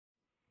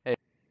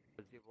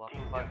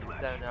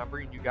and I'm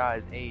bringing you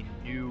guys a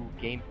new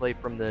gameplay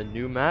from the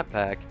new map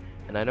pack.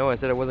 And I know I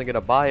said I wasn't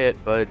gonna buy it,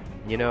 but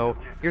you know,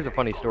 here's a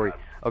funny story.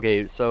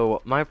 Okay,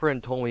 so my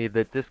friend told me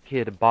that this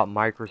kid bought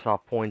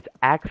Microsoft points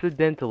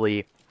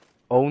accidentally,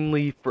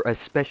 only for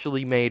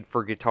especially made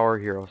for Guitar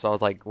Hero. So I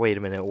was like, wait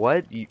a minute,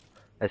 what?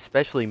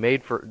 Especially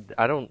made for?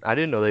 I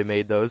didn't know they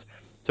made those.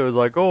 So it was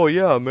like, oh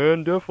yeah,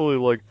 man, definitely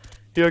like.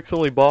 He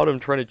accidentally bought him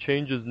trying to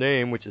change his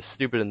name, which is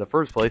stupid in the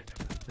first place.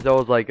 So I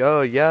was like,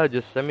 oh yeah,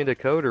 just send me the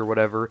code or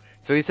whatever.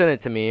 So he sent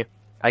it to me.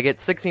 I get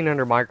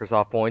 1,600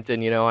 Microsoft points,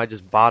 and you know, I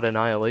just bought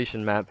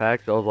Annihilation map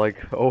pack. So I was like,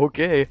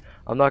 okay.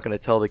 I'm not gonna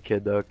tell the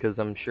kid though, because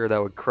I'm sure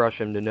that would crush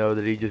him to know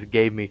that he just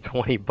gave me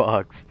 20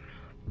 bucks.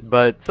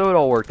 But so it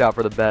all worked out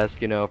for the best,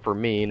 you know, for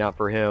me, not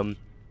for him.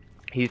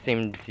 He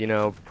seemed, you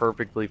know,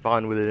 perfectly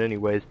fine with it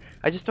anyways.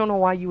 I just don't know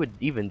why you would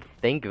even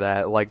think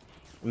that. Like,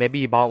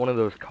 maybe he bought one of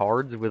those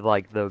cards with,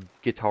 like, the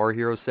Guitar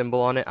Hero symbol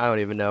on it. I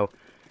don't even know.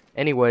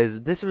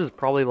 Anyways, this was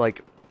probably,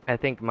 like, I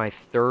think my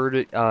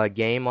third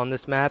game on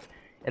this map.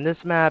 And this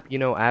map, you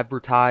know,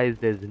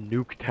 advertised as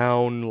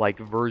Nuketown, like,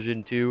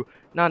 version 2.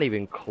 Not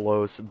even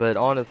close. But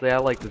honestly, I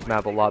like this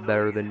map a lot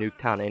better than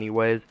Nuketown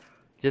anyways.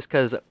 Just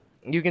because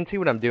you can see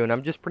what I'm doing.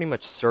 I'm just pretty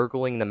much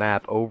circling the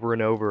map over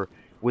and over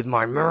with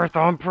my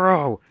Marathon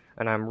Pro.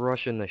 And I'm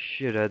rushing the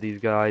shit out of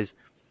these guys.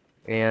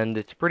 And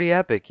it's pretty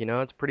epic, you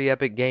know, it's pretty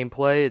epic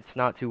gameplay. It's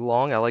not too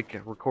long. I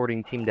like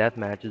recording team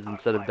deathmatches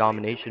instead of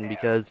domination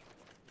because,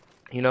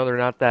 you know, they're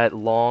not that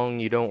long.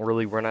 You don't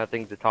really run out of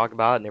things to talk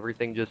about, and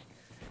everything just,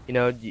 you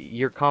know,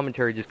 your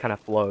commentary just kind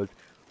of flows.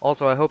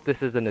 Also, I hope this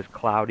isn't as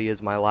cloudy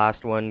as my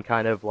last one,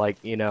 kind of like,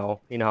 you know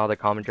how the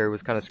commentary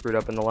was kind of screwed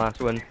up in the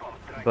last one.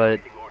 But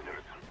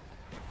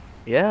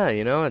yeah,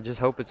 you know, I just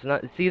hope it's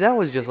not. See, that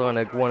was just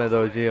like one of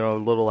those, you know,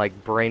 little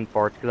like brain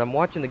farts. Because I'm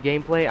watching the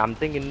gameplay, I'm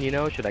thinking, you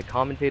know, should I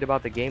commentate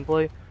about the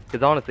gameplay?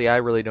 Because honestly, I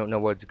really don't know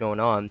what's going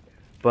on.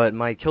 But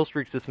my kill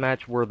streaks this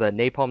match were the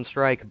Napalm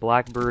Strike,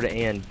 Blackbird,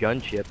 and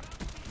Gunship.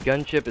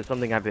 Gunship is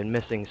something I've been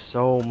missing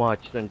so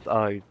much since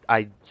I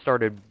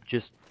started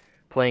just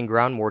playing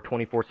Ground War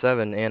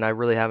 24/7, and I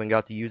really haven't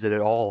got to use it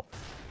at all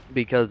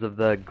because of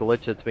the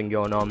glitch that's been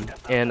going on.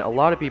 And a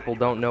lot of people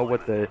don't know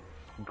what the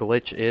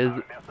glitch is.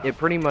 It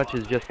pretty much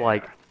is just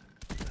like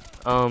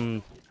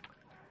when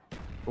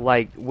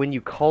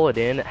you call it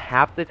in,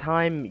 half the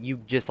time you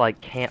just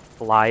like can't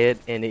fly it,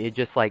 and it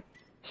just like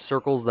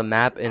circles the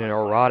map in an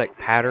erratic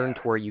pattern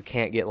to where you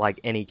can't get like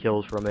any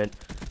kills from it.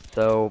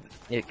 So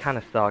it kind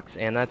of sucks,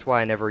 and that's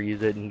why I never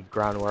use it in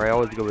Ground War. I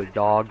always go with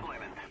dogs.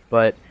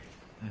 But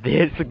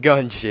this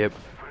gunship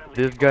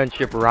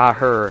right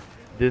here,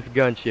 this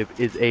gunship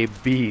is a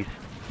beast.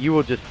 You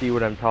will just see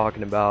what I'm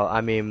talking about.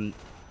 I mean,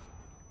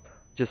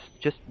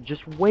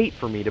 just wait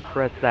for me to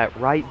press that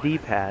right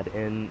D-pad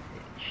and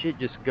shit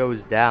just goes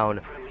down.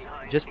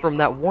 Just from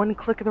that one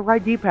click of the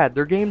right D-pad,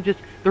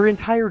 their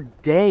entire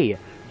day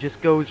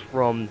just goes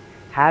from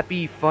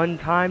happy fun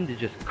time to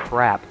just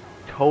crap.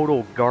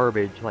 Total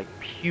garbage, like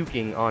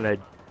puking on a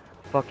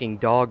fucking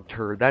dog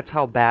turd. That's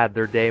how bad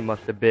their day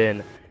must have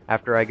been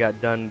after I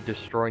got done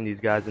destroying these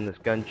guys in this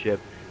gunship.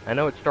 I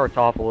know it starts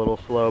off a little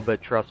slow,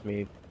 but trust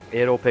me,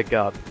 it'll pick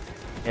up.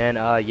 And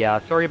yeah,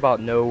 sorry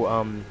about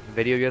no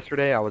video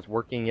yesterday. I was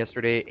working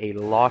yesterday a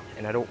lot,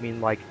 and I don't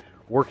mean like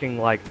working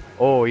like,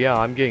 oh yeah,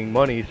 I'm getting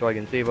money so I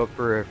can save up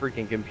for a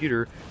freaking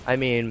computer. I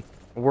mean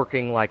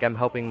working like I'm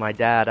helping my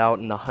dad out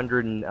in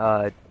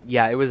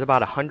yeah, it was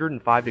about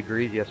 105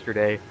 degrees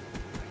yesterday,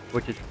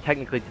 which is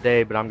technically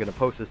today, but I'm gonna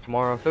post this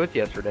tomorrow, so it's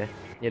yesterday.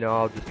 You know,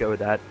 I'll just go with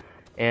that.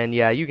 And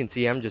yeah, you can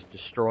see I'm just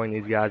destroying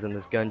these guys in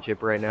this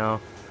gunship right now.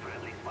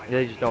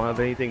 They just don't have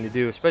anything to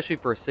do, especially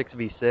for a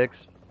 6v6.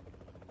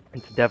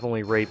 It's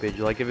definitely rapage.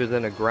 Like if it was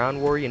in a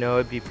Ground War, you know,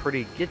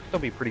 it'd still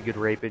be pretty good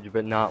rapage,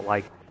 but not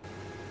like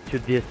to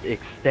this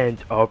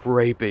extent of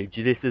rapage.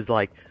 This is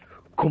like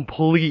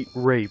complete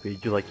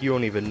rapage, like you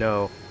don't even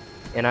know.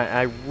 And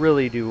I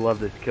really do love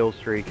this kill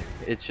streak.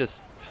 It's just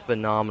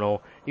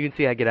phenomenal. You can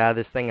see I get out of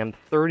this thing, I'm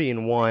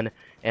 30-1,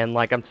 and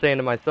like I'm saying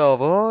to myself,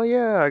 oh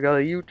yeah, I got a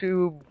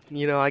YouTube,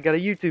 you know, I got a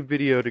YouTube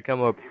video to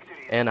come up.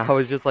 And I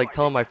was just like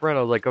telling my friend,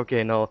 I was like,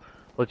 okay, no,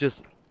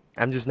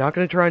 I'm just not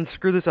going to try and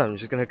screw this up. I'm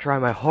just going to try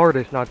my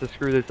hardest not to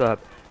screw this up.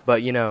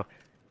 But, you know,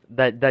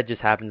 that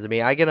just happens to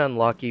me. I get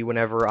unlucky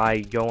whenever I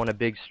go on a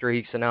big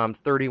streak, so now I'm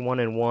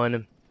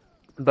 31-1.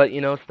 But,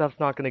 you know, stuff's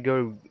not going to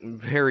go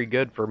very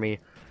good for me.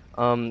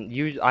 I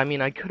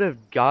mean, I could have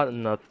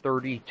gotten a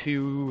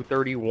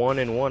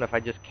 32-31-1 if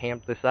I just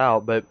camped this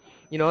out. But,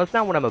 you know, that's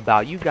not what I'm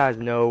about. You guys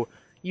know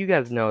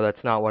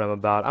that's not what I'm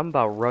about. I'm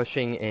about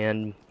rushing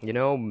and, you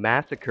know,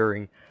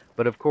 massacring.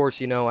 But of course,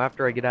 you know,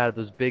 after I get out of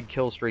those big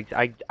kill streaks,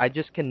 I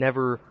just can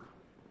never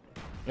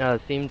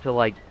seem to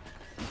like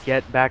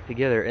get back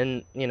together.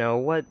 And you know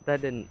what?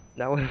 That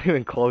wasn't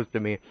even close to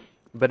me.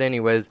 But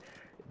anyways,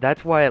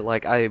 that's why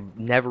I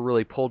never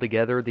really pull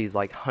together these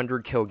like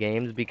 100 kill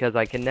games, because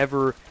I can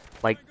never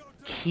like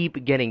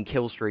keep getting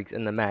kill streaks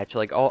in the match.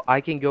 Like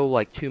I can go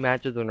like 2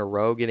 matches in a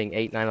row getting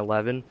 8, 9,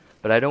 11,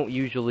 but I don't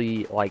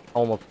usually like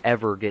almost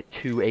ever get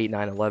 2 8,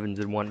 9, 11s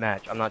in one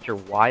match. I'm not sure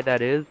why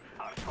that is.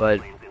 but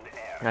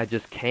I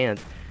just can't.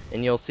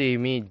 And you'll see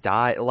me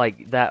die,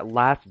 like that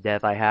last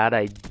death I had,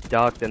 I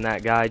ducked and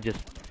that guy just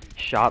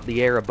shot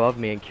the air above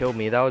me and killed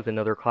me. That was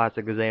another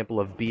classic example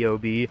of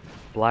BOB,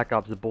 Black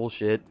Ops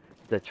bullshit,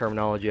 the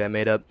terminology I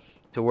made up,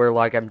 to where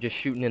like I'm just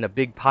shooting in a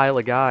big pile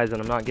of guys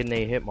and I'm not getting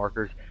any hit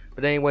markers.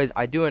 But anyways,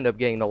 I do end up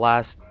getting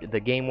the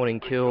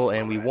game-winning kill,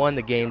 and we won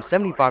the game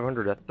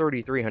 7,500 to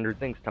 3,300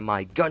 thanks to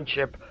my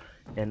gunship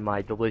and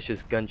my delicious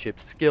gunship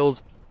skills.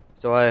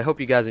 So I hope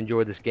you guys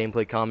enjoyed this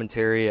gameplay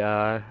commentary.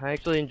 I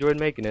actually enjoyed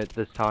making it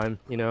this time,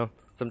 you know.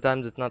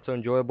 Sometimes it's not so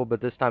enjoyable, but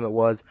this time it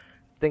was.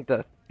 I think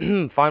the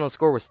final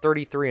score was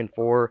 33-4.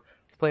 I was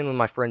playing with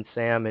my friend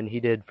Sam, and he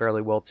did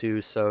fairly well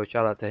too, so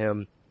shout out to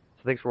him.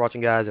 So thanks for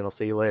watching, guys, and I'll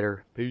see you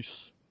later.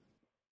 Peace.